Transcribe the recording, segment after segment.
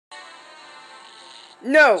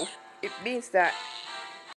No! It means that.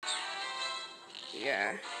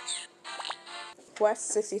 Yeah.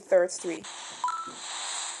 West 63rd Street.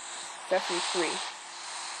 Definitely 3.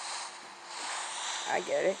 I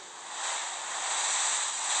get it.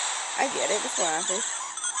 I get it. That's what happens.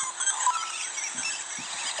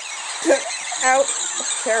 Out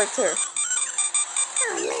of character.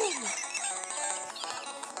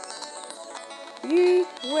 We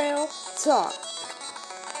will talk.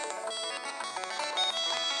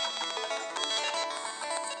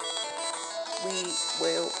 We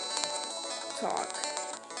will talk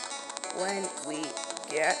when we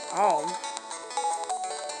get home.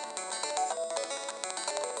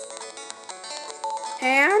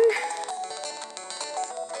 And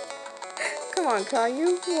come on, Caillou,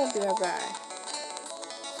 you won't be that bad.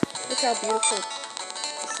 Look how beautiful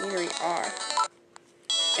the scenery are.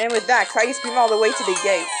 And with that, Caillou screamed all the way to the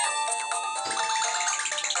gate.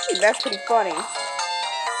 That's pretty funny.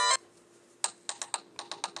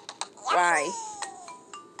 Why?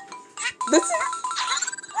 Listen.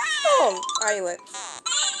 Oh, Violet.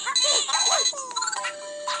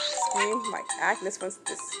 Scream like act. This one's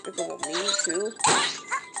Despicable Me too.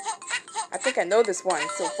 I think I know this one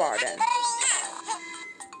so far then.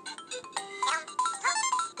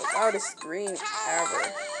 The loudest scream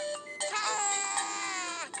ever.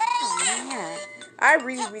 Oh man. I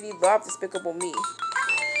really love Despicable Me.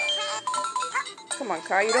 Come on,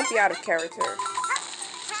 Caillou, don't be out of character.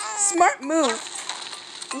 Smart move!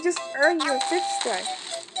 You just earned your 5th strike.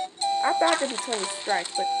 I thought there'd be 20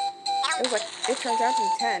 strikes, but it was like, it turned out to be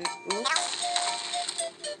 10. Oops.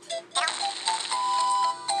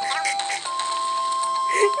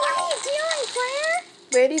 What are you doing, Claire?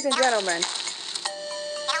 Ladies and gentlemen.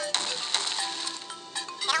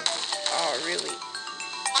 Oh, really?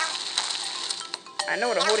 I know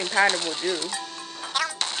what a holding pattern will do.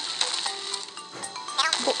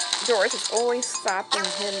 Doris is always stopping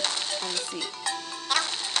him on the seat.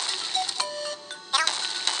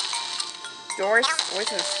 Doris always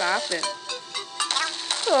gonna stop him.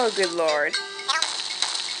 Oh, good lord.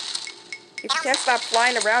 If you can't stop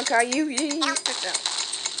flying around, Caillou, you sit down.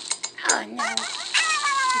 Oh no.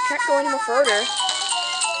 You can't go any more further.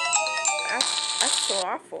 That's so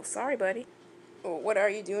awful. Sorry, buddy. Oh, what are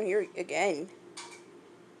you doing here again?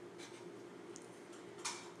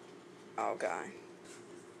 Oh, God.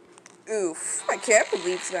 Oof. I can't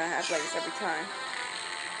believe it's gonna happen like this every time.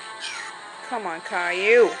 Come on,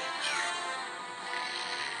 Caillou.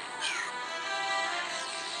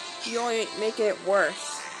 You're only making it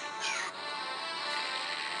worse.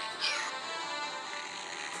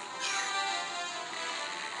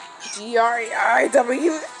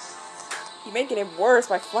 G-R-E-I-W. You're making it worse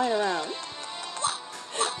by flying around.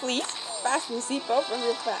 Please, fasten your seatbelt from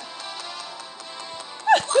real fast.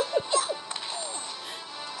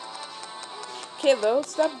 Kiddo,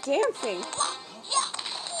 stop dancing.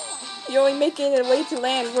 You're only making it way to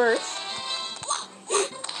land worse.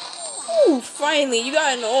 Ooh, finally, you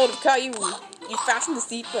got an hold of Caillou. You fastened the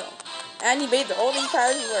seatbelt. And he made the holding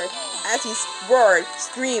pattern work as he roared,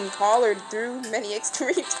 screamed, hollered through many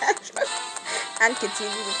extreme tantrums, and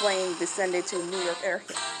continued the plane descended to New York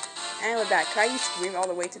area. And with that, Caillou screamed all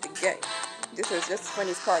the way to the gate. This was just the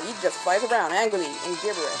funniest part. He just flies around angrily and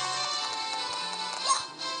gibberish.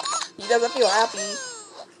 He doesn't feel happy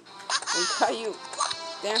when Caillou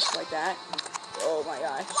dances like that. Oh my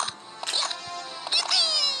gosh.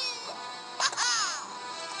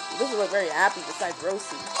 This is look very happy besides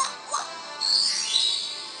Rosie.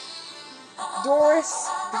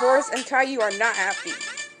 Doris and Caillou are not happy.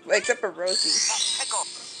 Well, except for Rosie.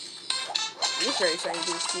 He's very excited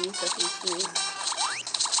to see Sesame.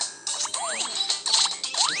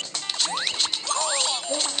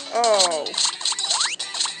 Oh.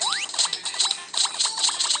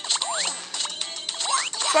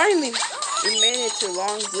 Finally, we made it to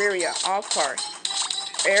Longoria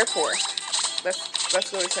Airport. Let's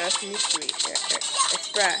go to Sesame Street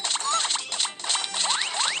Express.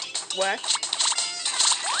 What?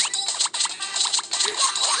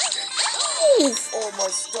 Oof, oh my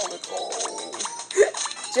stomach. Oh.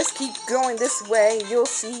 Just keep going this way and you'll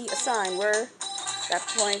see a sign where that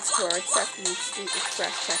points towards Sesame Street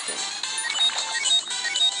Express check-in.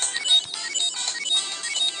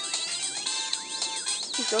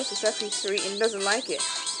 He goes to Sesame Street and doesn't like it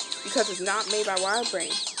because it's not made by Wild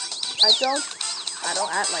Brain. I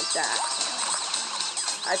don't act like that.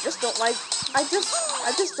 I just don't like I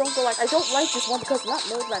don't like this one because it's not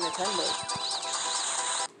made by Nintendo.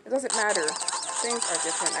 It doesn't matter. Things are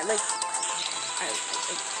different. I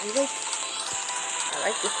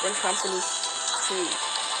like different companies too.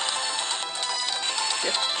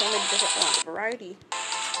 Just so many different ones. Variety.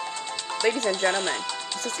 Ladies and gentlemen,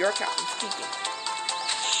 this is your captain speaking.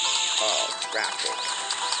 Oh, graphic.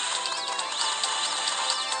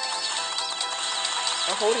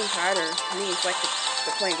 A holding pattern means like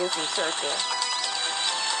the plane goes in a circle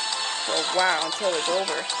for a while until it's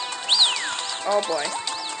over. Oh boy.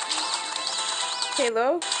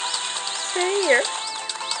 Halo, stay here.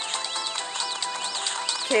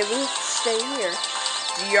 Okay, Luke, stay here.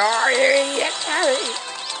 Carry.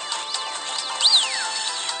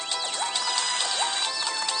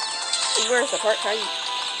 Where's the part? How you?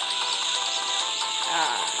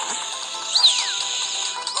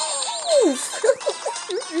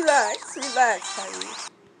 Relax, Kyrie.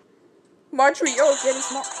 Montreal getting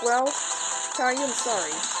small. Well, Kyrie, I'm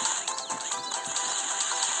sorry.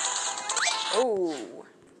 Oh.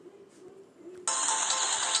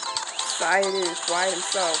 Excited to fly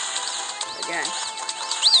himself again.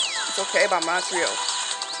 It's okay about Montreal.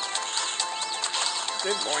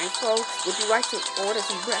 Good morning, folks. Would you like to order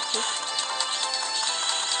some breakfast?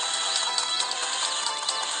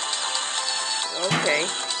 Okay.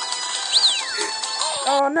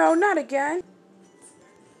 Oh no, not again.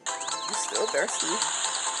 You still thirsty?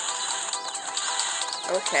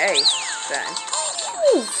 Okay, then.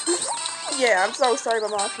 Yeah, I'm so sorry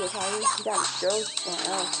about Montreal, Kyrie. You got shows going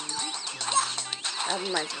on. That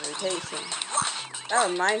reminds me of vacation. That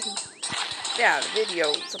reminds me. Yeah, the video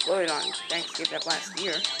was uploaded on Thanksgiving of last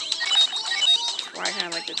year. That's why I kind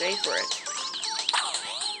of like the day for it.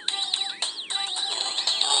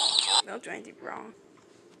 Don't do anything wrong.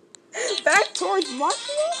 Back towards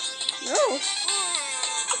Montreal? No.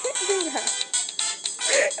 I can't do that.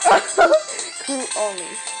 Crew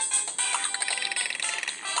only.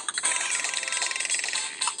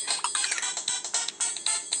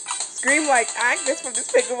 Scream like Agnes from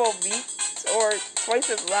Despicable Me, or twice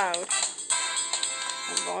as loud.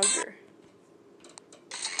 And longer.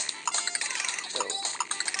 So.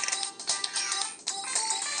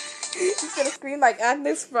 He's gonna scream like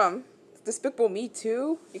Agnes from Despicable Me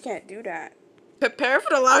too? You can't do that. Prepare for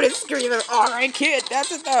the loudest scream. Alright, kid,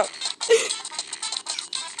 that's enough.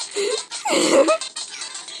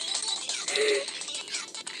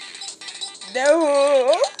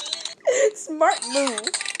 No. Smart move.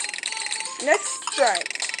 Next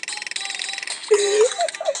strike.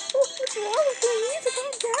 What's wrong with you? You need to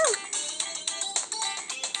calm down.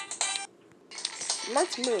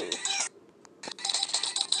 Smart move.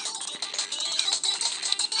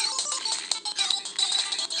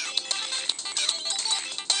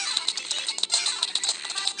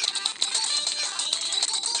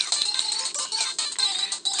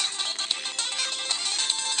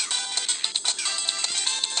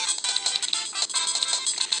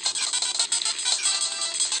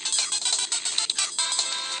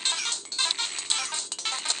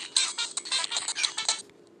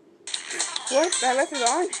 What? That left it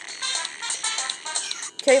on?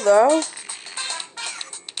 Kaylo?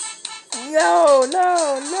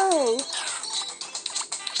 No.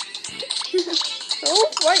 Oh,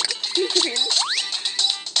 fight.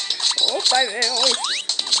 Oh, fight. Always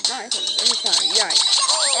nice every time. Yikes.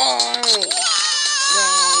 Oh. No.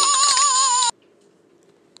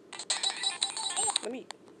 Let me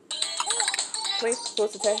pay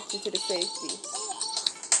close attention to the safety.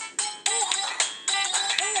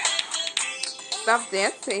 Stop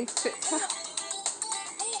dancing.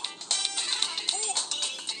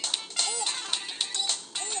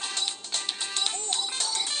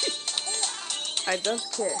 I don't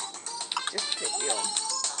care. Just take me on.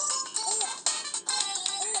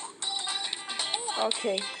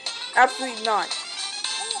 Okay. Absolutely not.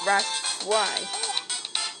 That's why.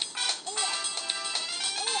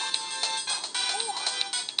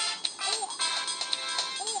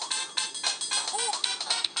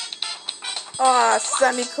 Ah,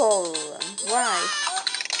 semicolon. Why?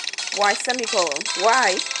 Why semicolon?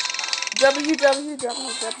 Why?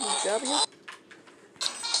 www.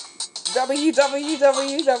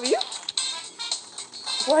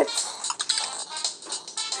 What?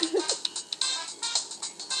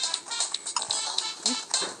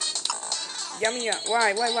 Yummy.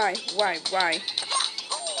 Why?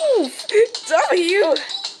 Oof. W.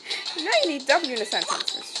 Now you need W in a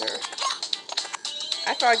sentence for sure.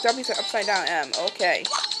 I felt like W said upside down M. Okay.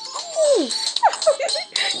 Oof.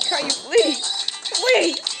 Can you please?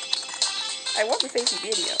 I want the safety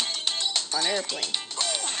video on airplane.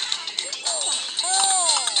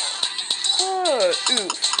 Oh, oof.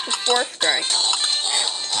 The fourth strike.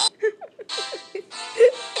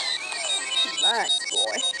 Relax,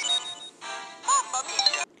 boy.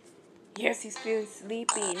 Yes, he's feeling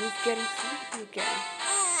sleepy. He's getting sleepy again.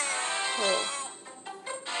 Oh.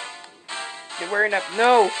 They're wearing up.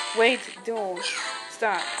 No, wait, don't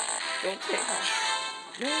stop. Don't take her.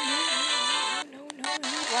 No, no.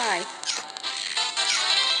 Why?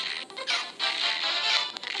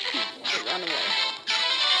 They run away.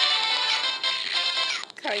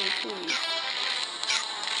 Caillou, please.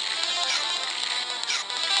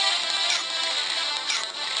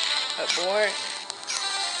 Abort.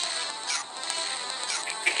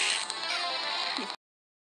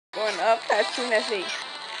 Going up as soon as they.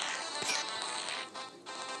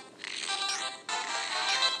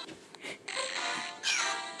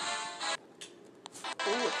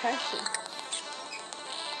 Ooh, attention.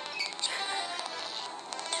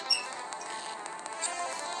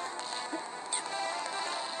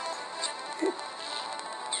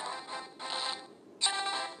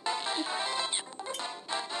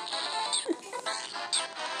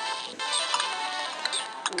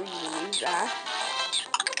 Ooh, you use that.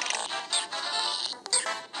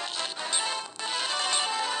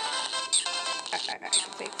 I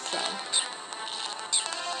can take some.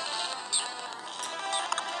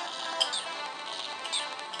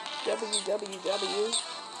 WWW.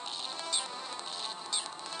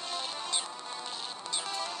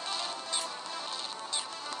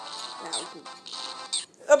 Now we can.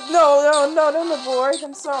 No, don't abort.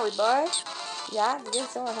 I'm sorry, bud. Yeah, you're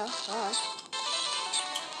sorry, huh? Alright.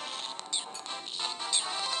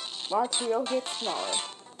 Mario gets smaller.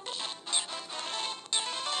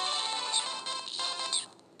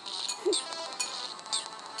 You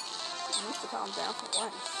need to calm down for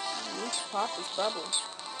once. You need to pop this bubble.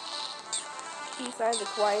 He decided to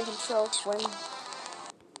quiet himself when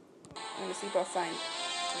the seatbelt sign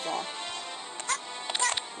is on.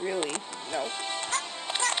 Really? No.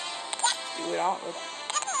 Do it all.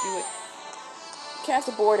 Do it. Can't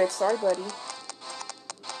abort it. Sorry, buddy.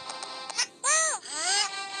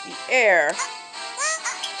 The air.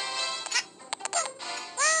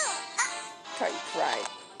 Caillou cried.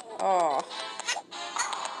 Oh,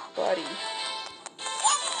 buddy.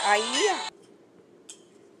 Aye.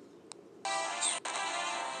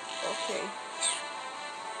 Okay.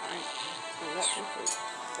 Alright. Nothing for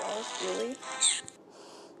sauce, really.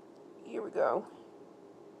 Here we go.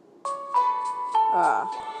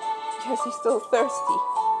 Guess he's still thirsty.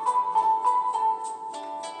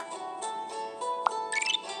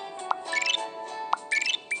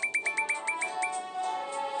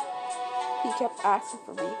 He kept asking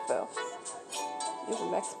for refills. Here's the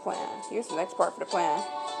next plan. Here's the next part for the plan.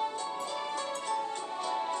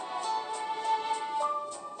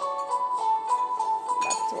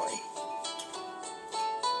 Laboratory.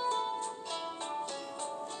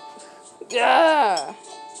 Yeah!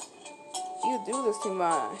 You do this too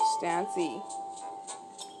much, Stancy.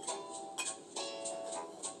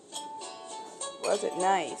 Was it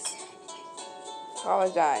nice?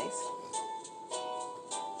 Apologize.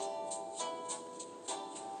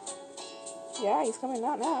 Yeah, he's coming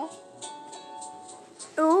out now.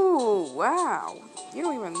 Ooh, wow. You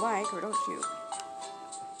don't even like her, don't you?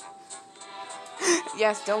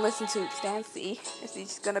 Yes, don't listen to Stancy.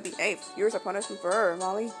 She's gonna behave. Yours are punishment for her,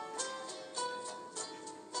 Molly.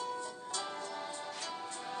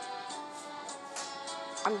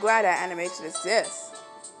 I'm glad that animation exists.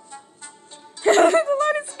 The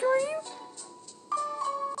loudest scream.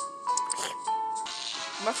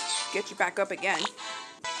 Must get you back up again.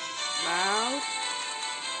 Loud.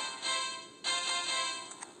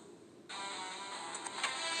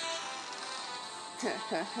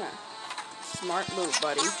 Smart move,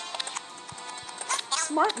 buddy.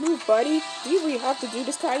 Smart move, buddy. Do you really have to do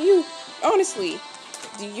this, Caillou? Honestly,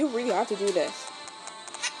 do you really have to do this?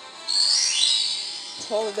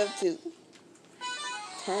 Hold it up to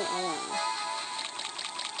turn on.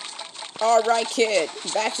 Alright, kid.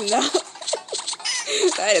 Backing up.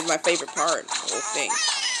 That is my favorite part of the whole thing.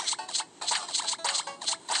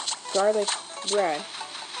 Garlic bread.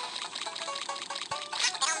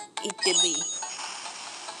 Italy.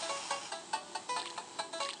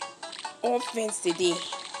 Offense today.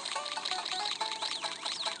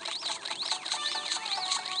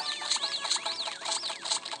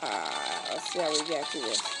 Let's see how we get to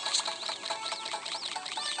this.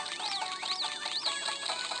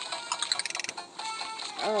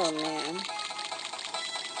 Oh man.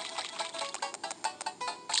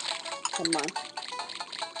 Come on.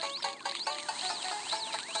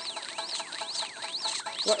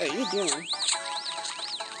 What are you doing?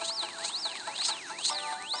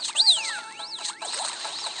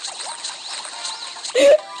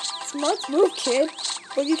 Smart move, kid.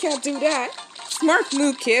 But you can't do that. Smart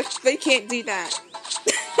move, kid. But you can't do that.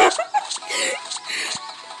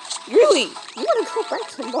 Really? You wanna go back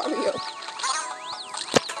to Mario?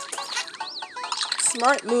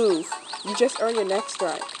 Smart move. You just earned your next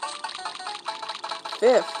strike.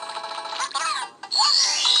 5th.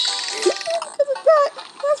 Look at that.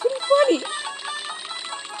 That's pretty funny.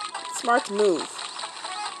 Smart move.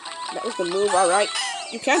 That was the move, alright.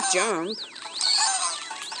 You can't jump.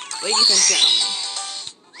 Lady can jump.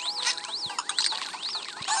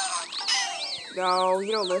 No,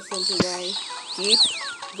 you don't listen today. Keep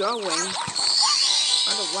going.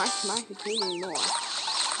 Otherwise, my computer more.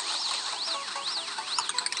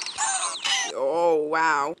 Oh,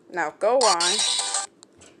 wow. Now, go on.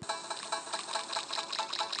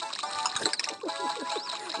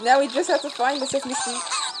 Now we just have to find the Sesame Street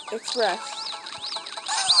Express.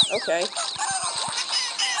 Okay.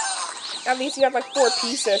 At least you have like 4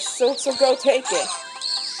 pieces, so go take it.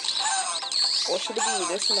 Or should it be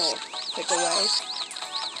this one? Take away.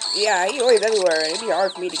 Yeah, he always everywhere. It'd be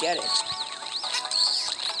hard for me to get it.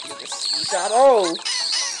 You got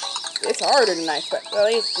it's harder than I expected. Well,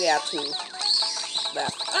 at least we have 2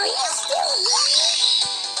 left. Are you still?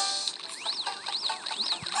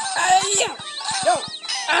 Yeah. No.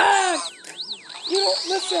 You don't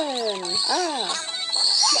listen.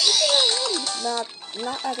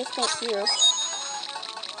 Not at this point here.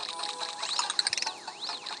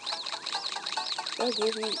 I'll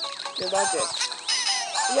give you your luggage.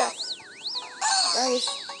 Yes. Guys,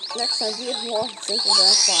 next time be more simple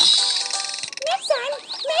than fun. Next time,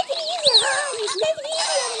 make it easier, hurry! Make it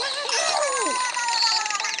easier than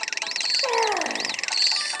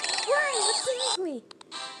Why? What's exactly?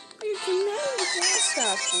 You're commanding to do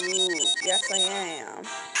stuff. Ooh, yes I am.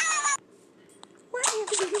 What are you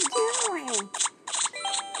doing?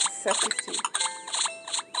 Substitute.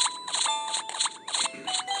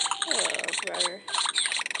 Oh, brother.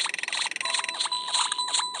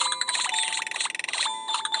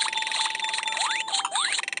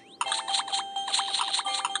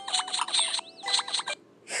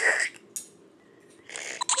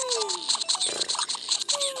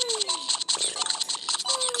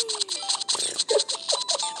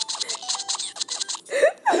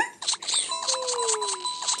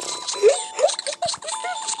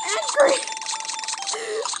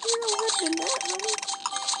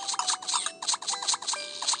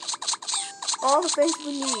 All the things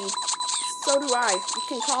we need. So do I. You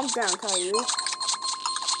can calm down, Caillou.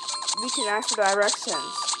 We can ask for directions.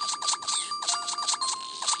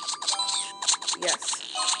 Yes.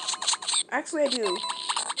 Actually, I do.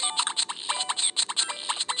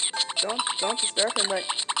 Don't disturb him, but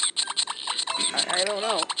I don't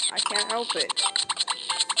know. I can't help it.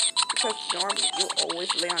 Because normally you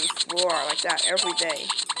always lay on the floor like that every day.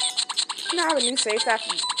 Now I have a new save for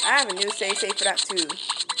that too.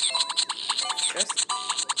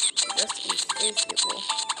 Just in case it will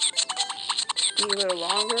be a little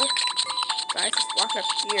longer. But I just walk up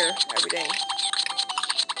here every day.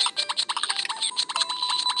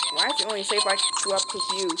 Why is it only save like 2 up to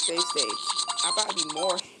few save states? How about it be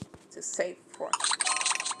more to save for?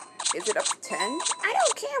 Is it up to 10? I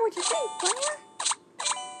don't care what you think, player.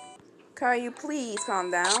 Caillou, please calm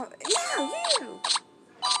down. Now you.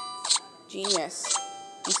 Genius.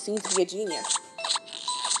 He seems to be a genius.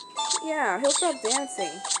 Yeah, he'll stop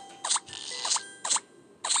dancing.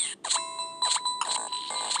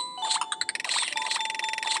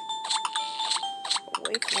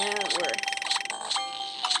 Wait, man, where?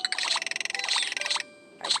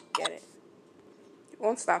 I get it. He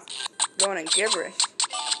won't stop going in gibberish.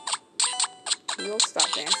 He will stop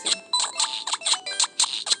dancing.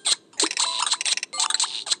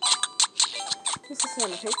 This is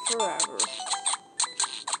gonna take forever.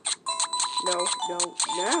 No.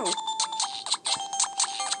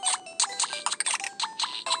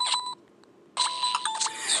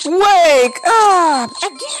 Wake up!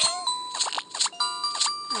 Again?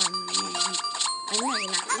 Oh man. I know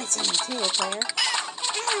you're not listening to it, player.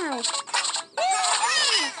 Ow!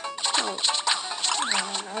 Oh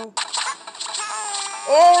no.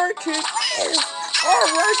 Alright, kid.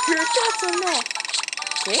 Alright, kid, that's enough.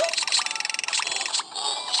 See?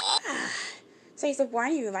 So why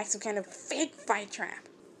do you like some kind of fake fight trap?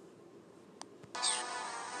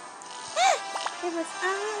 It was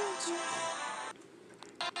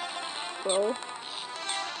well,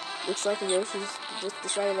 looks like Yoshi's just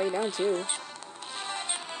decided to lay down too.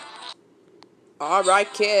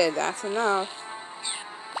 Alright, kid, that's enough.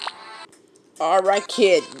 Alright,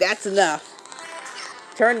 kid, that's enough.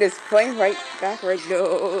 Turn this plane right back right.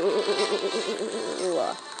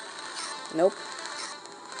 No. Nope.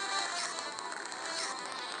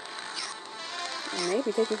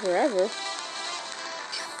 Maybe taking forever.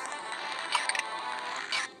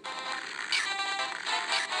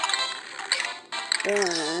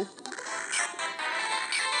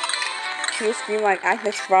 he'll scream like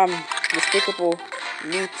Agnes from Despicable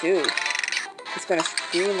Me Too. He's gonna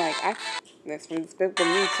scream like Agnes from Despicable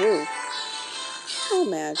Me Too. Oh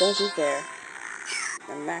man, don't you dare.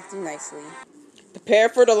 I'm acting nicely. Prepare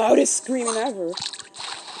for the loudest screaming ever.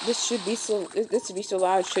 This should be so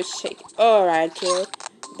loud it should shake. Alright, kid.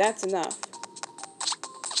 That's enough.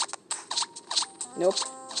 Nope.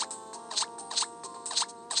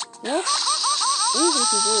 Nope. Even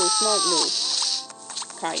if you do a smart move,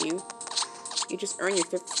 Caillou, you just earned your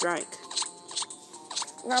 5th strike.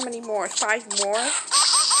 How many more? 5 more? It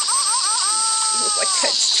was like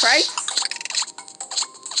 10 strikes?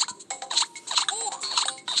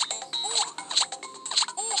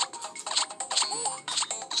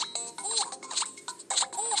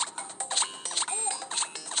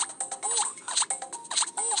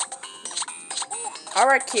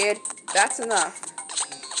 Alright, kid. That's enough.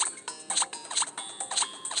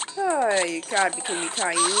 Oh, you gotta be kidding me,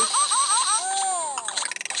 Caillou.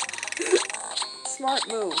 Smart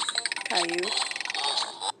move, Caillou.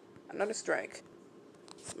 Another strike.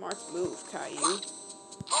 Smart move, Caillou.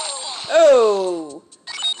 Oh!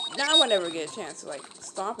 Now I never get a chance to, like,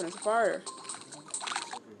 stomp in his farther.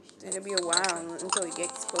 And it'll be a while until he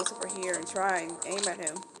gets close over here and try and aim at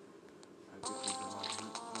him.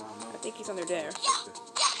 I think he's under there.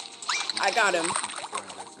 I got him.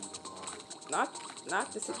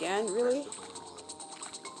 Not this again, really?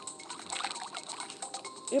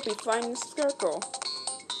 It'll be flying in a circle.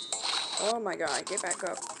 Oh my god, get back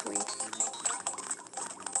up, please.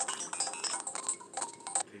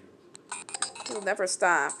 He'll never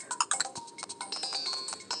stop.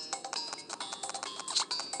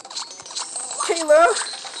 Kayla,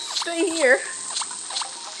 stay here.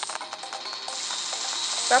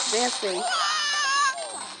 Stop dancing.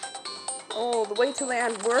 Oh, the way to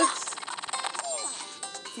land works.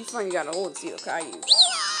 He's finally got a hold of Seal Caillou.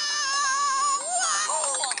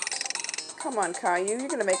 Come on, Caillou, you're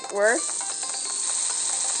gonna make it work.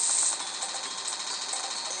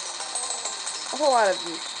 A whole lot of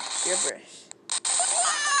gibberish.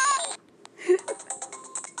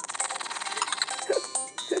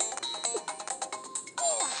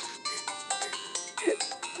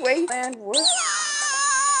 Wait, land work.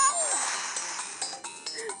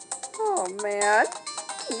 Oh man.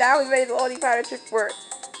 Now we made the only powder trick work.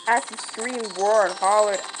 As he screamed, roared,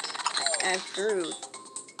 hollered, and threw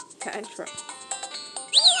tantrum.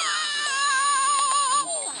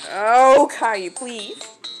 Oh, Caillou, please.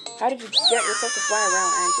 How did you get yourself to fly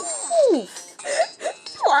around ankle?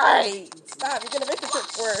 Why? Stop, you're gonna make the trip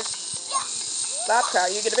worse. Stop,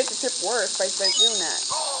 Caillou, you're gonna make the trip worse by doing that.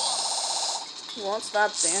 He won't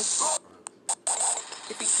stop dancing.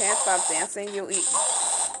 If he can't stop dancing, you'll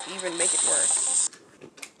even make it worse.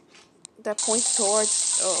 That points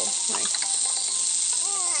towards... Oh, nice.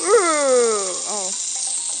 Oh.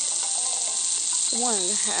 One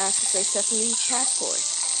has to say Sesame passport.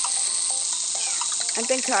 And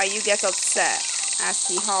then Caillou gets upset as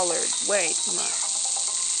he hollered way too much.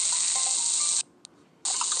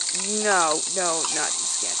 No, not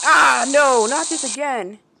this again. Ah, no, not this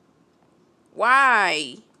again.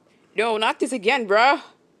 Why? No, not this again, bruh.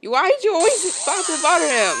 Why did you always talk about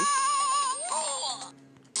him?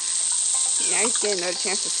 Now he's getting another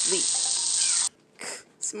chance to sleep.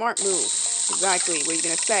 Smart move. Exactly. What are you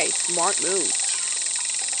gonna say? Smart move.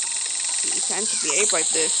 You tend to behave like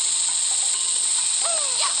this.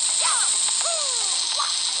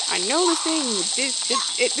 I know this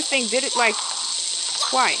thing did it like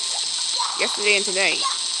twice. Yesterday and today.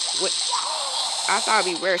 What? I thought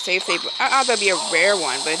it'd be rare, safe. But I thought it'd be a rare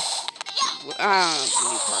one, but I don't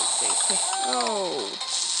know. Part safe. Oh.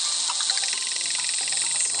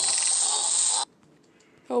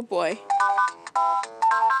 Oh boy.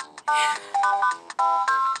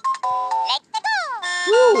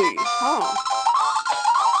 Really? Huh?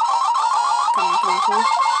 Come on.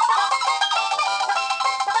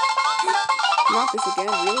 Not this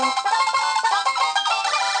again, really?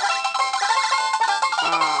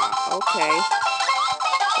 Okay.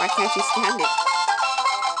 Why can't you stand it?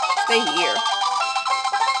 Stay here.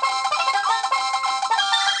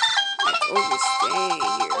 I told you, stay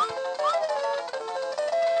here.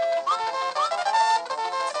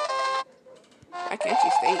 Why can't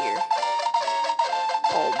you stay here?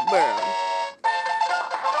 Oh, bro.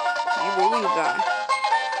 Can you believe that?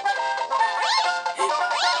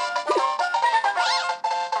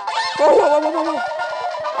 Whoa.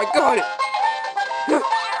 I got it.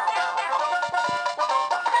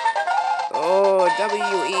 Oh,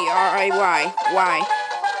 W-E-R-I-Y. Why?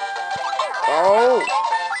 Oh.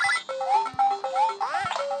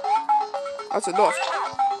 That's enough.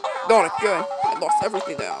 Not good. I lost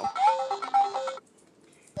everything now.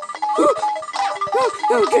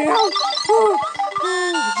 Get out! Oh,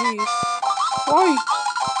 jeez. Why?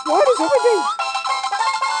 Why does everything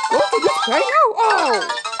go to this right now? Oh!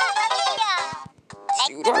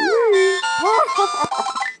 Shoot on me!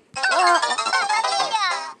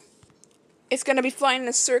 It's gonna be flying in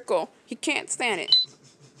a circle. He can't stand it.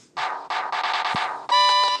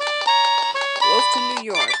 Close to New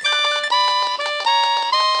York.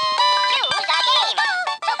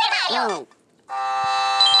 Oh.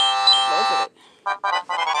 Both of it.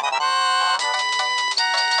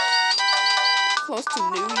 Close to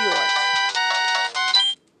New York.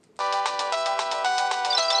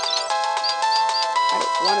 I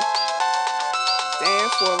don't want to.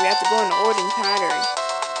 Therefore, we have to go in the ordering pattern.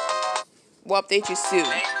 We'll update you soon.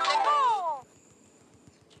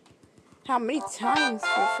 How many times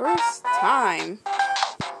for the first time?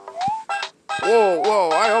 Whoa,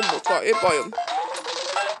 I almost got hit by him.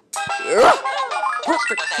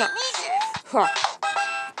 Perfect catch. Huh.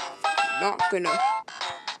 Not gonna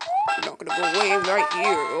go away right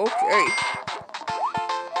here. Okay.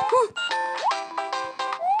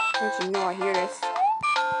 Don't you know I hear this?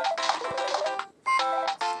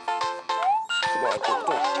 Come on,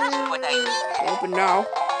 don't open now.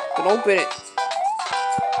 Don't open it.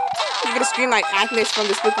 You're gonna scream like Agnes from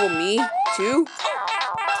Despicable Me, too?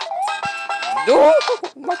 No!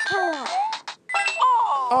 My God.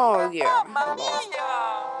 Oh, yeah.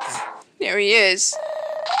 There he is.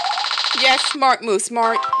 Yes, smart move.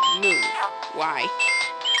 Why?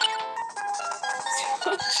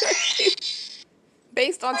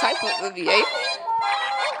 Based on type of behavior.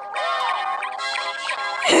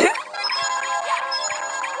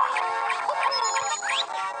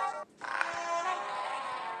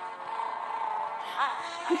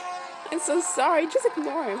 I'm so sorry. Just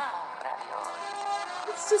ignore him.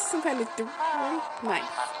 It's just some kind of nice.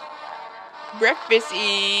 Breakfast.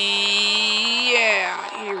 Yeah,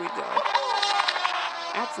 here we go.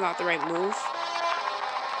 That's not the right move.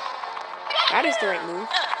 That is the right move.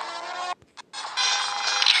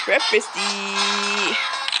 Breakfasty.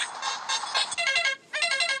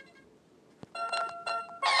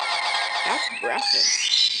 That's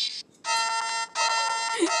breakfast.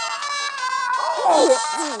 Oh.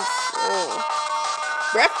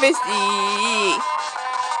 Breakfasty.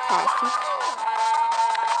 Coffee.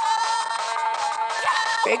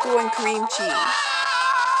 Bagel and cream cheese.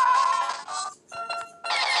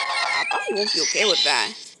 I thought he won't be okay with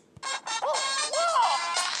that.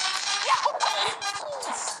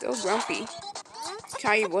 Still grumpy.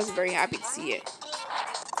 Kai wasn't very happy to see it.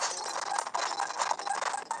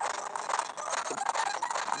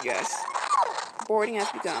 Yes. Boarding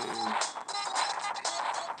has begun.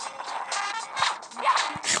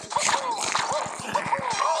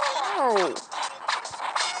 Oh.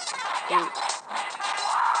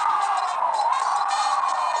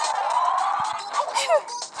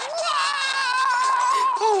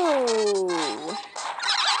 Oh.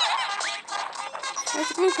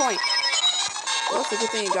 That's a blue point. Well, it's a good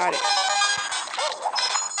thing you got it.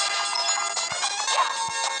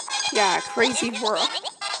 Yeah, crazy world.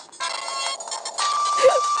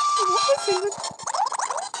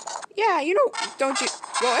 Yeah, you know, don't you?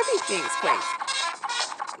 Well, everything's crazy.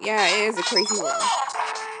 Yeah, it is a crazy world.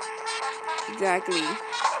 Exactly.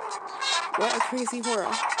 What a crazy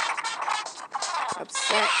world.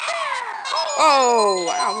 Upset. Oh,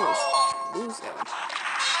 I almost lose him.